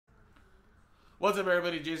What's up,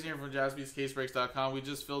 everybody? Jason here from jaspyscasebreaks.com. We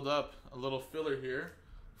just filled up a little filler here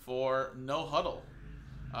for No Huddle.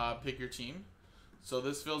 Pick your team. So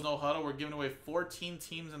this fills No Huddle. We're giving away 14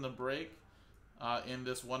 teams in the break in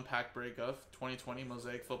this one-pack break of 2020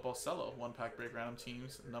 Mosaic Football Cello. One-pack break random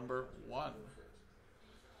teams number 1.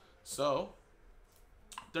 So,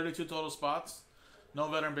 32 total spots. No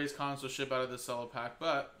veteran-based comments will ship out of this Cello pack,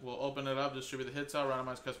 but we'll open it up, distribute the hits out,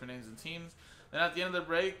 randomize customer names and teams. Then at the end of the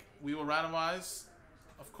break, we will randomize,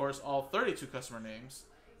 of course, all 32 customer names,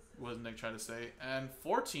 what Nick tried to say, and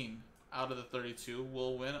 14 out of the 32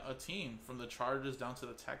 will win a team from the Chargers down to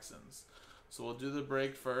the Texans. So we'll do the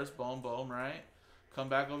break first, boom, boom, right? Come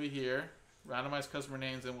back over here, randomize customer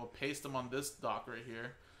names, and we'll paste them on this dock right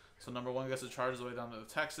here. So number 1 gets the Chargers all the way down to the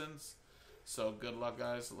Texans. So good luck,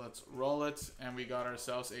 guys. Let's roll it. And we got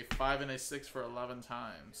ourselves a 5 and a 6 for 11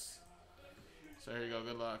 times. So here you go.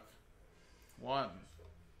 Good luck. 1,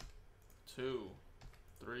 2,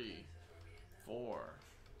 3, 4,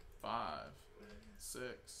 5,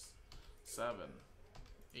 6, 7,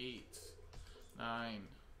 8, 9,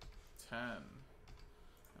 10, and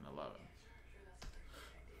 11.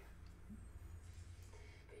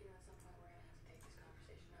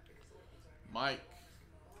 Mike,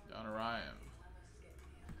 down to Ryan.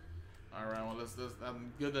 All right, well,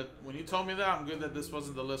 I'm good that when you told me that, I'm good that this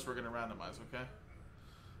wasn't the list we're gonna randomize. Okay.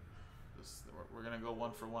 We're going to go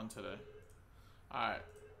 1 for 1 today. Alright.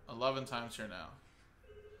 11 times here now.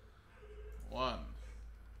 1,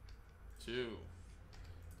 2,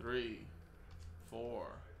 3, 4,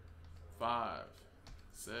 5,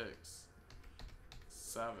 6,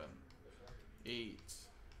 7, 8,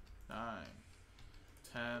 9,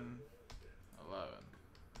 10, 11.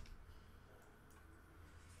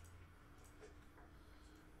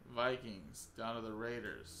 Vikings down to the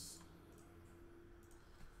Raiders.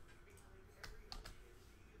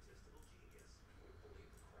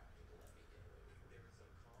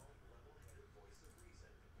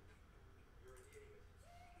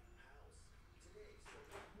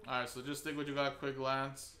 Alright, so just stick what you got, quick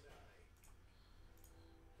glance.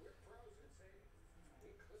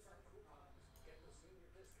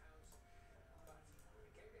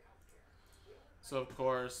 So, of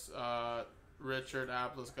course, Richard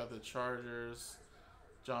Apples got the Chargers.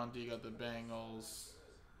 John D got the Bengals.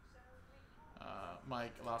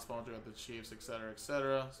 Mike Lasponte got the Chiefs, etc.,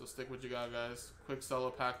 etc. So stick what you got, guys. Quick Cello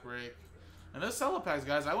pack break. And this Cello packs,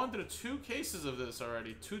 guys, I went through 2 cases of this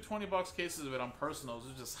already. 2 20-box cases of it on personals.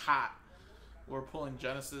 It's just hot. We're pulling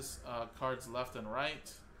Genesis cards left and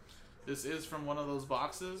right. This is from one of those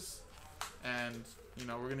boxes. And, you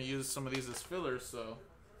know, we're going to use some of these as fillers, so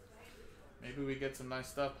maybe we get some nice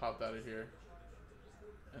stuff popped out of here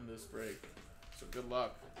in this break. So good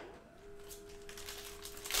luck.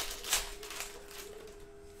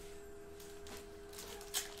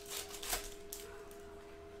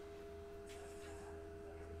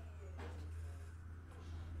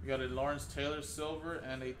 We got a Lawrence Taylor Silver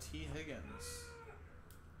and a T. Higgins.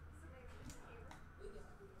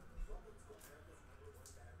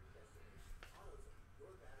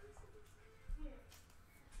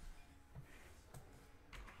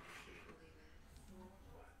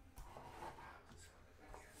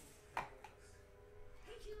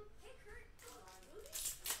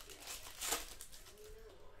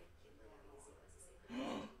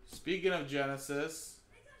 Speaking of Genesis,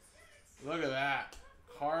 look at that.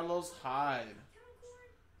 Carlos Hyde,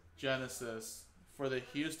 Genesis, for the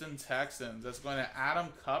Houston Texans. That's going to Adam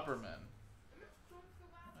Kupperman.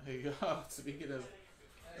 There you go. Speaking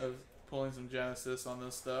of pulling some Genesis on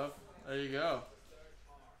this stuff, there you go.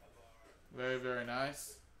 Very, very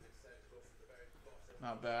nice.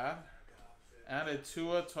 Not bad. And a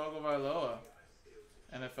Tua Tagovailoa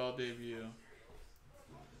NFL debut.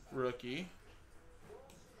 Rookie.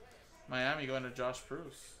 Miami going to Josh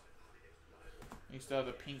Bruce. You still have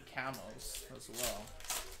the pink camos as well.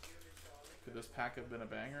 Could this pack have been a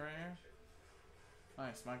banger right here?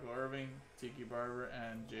 Nice. Michael Irving, Tiki Barber,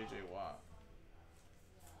 and J.J. Watt.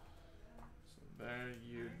 So there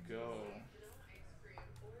you go.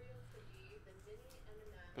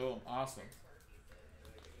 Boom. Awesome.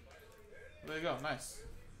 There you go. Nice.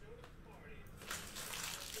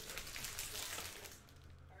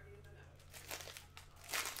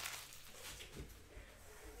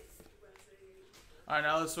 Alright,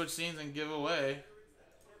 now let's switch scenes and give away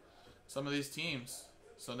some of these teams.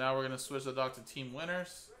 So now we're going to switch the dock to team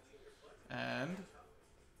winners. And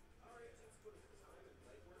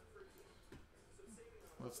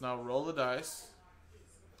let's now roll the dice.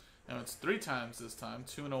 And it's 3 times this time,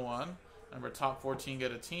 2 and a 1. Remember, top 14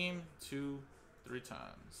 get a team, 2, 3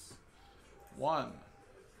 times. 1,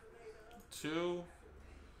 2,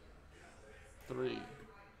 3.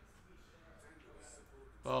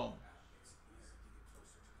 Boom.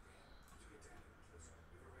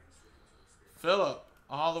 Philip,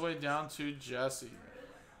 all the way down to Jesse.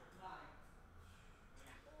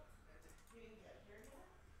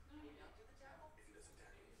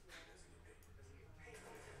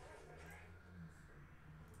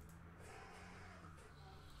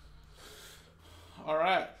 All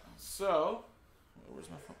right, so where's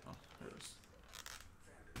my phone? Oh, here it is.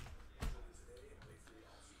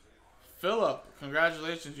 Philip,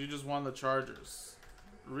 congratulations, you just won the Chargers.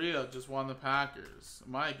 Rhea just won the Packers.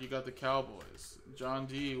 Mike, you got the Cowboys. John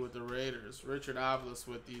D with the Raiders. Richard Avalos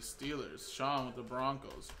with the Steelers. Sean with the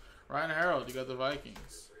Broncos. Ryan Harold, you got the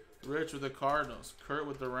Vikings. Rich with the Cardinals. Kurt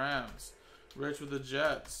with the Rams. Rich with the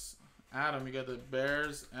Jets. Adam, you got the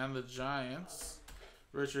Bears and the Giants.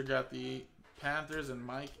 Richard got the Panthers, and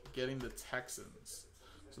Mike getting the Texans.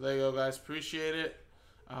 So there you go, guys. Appreciate it.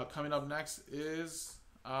 Coming up next is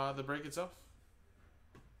the break itself.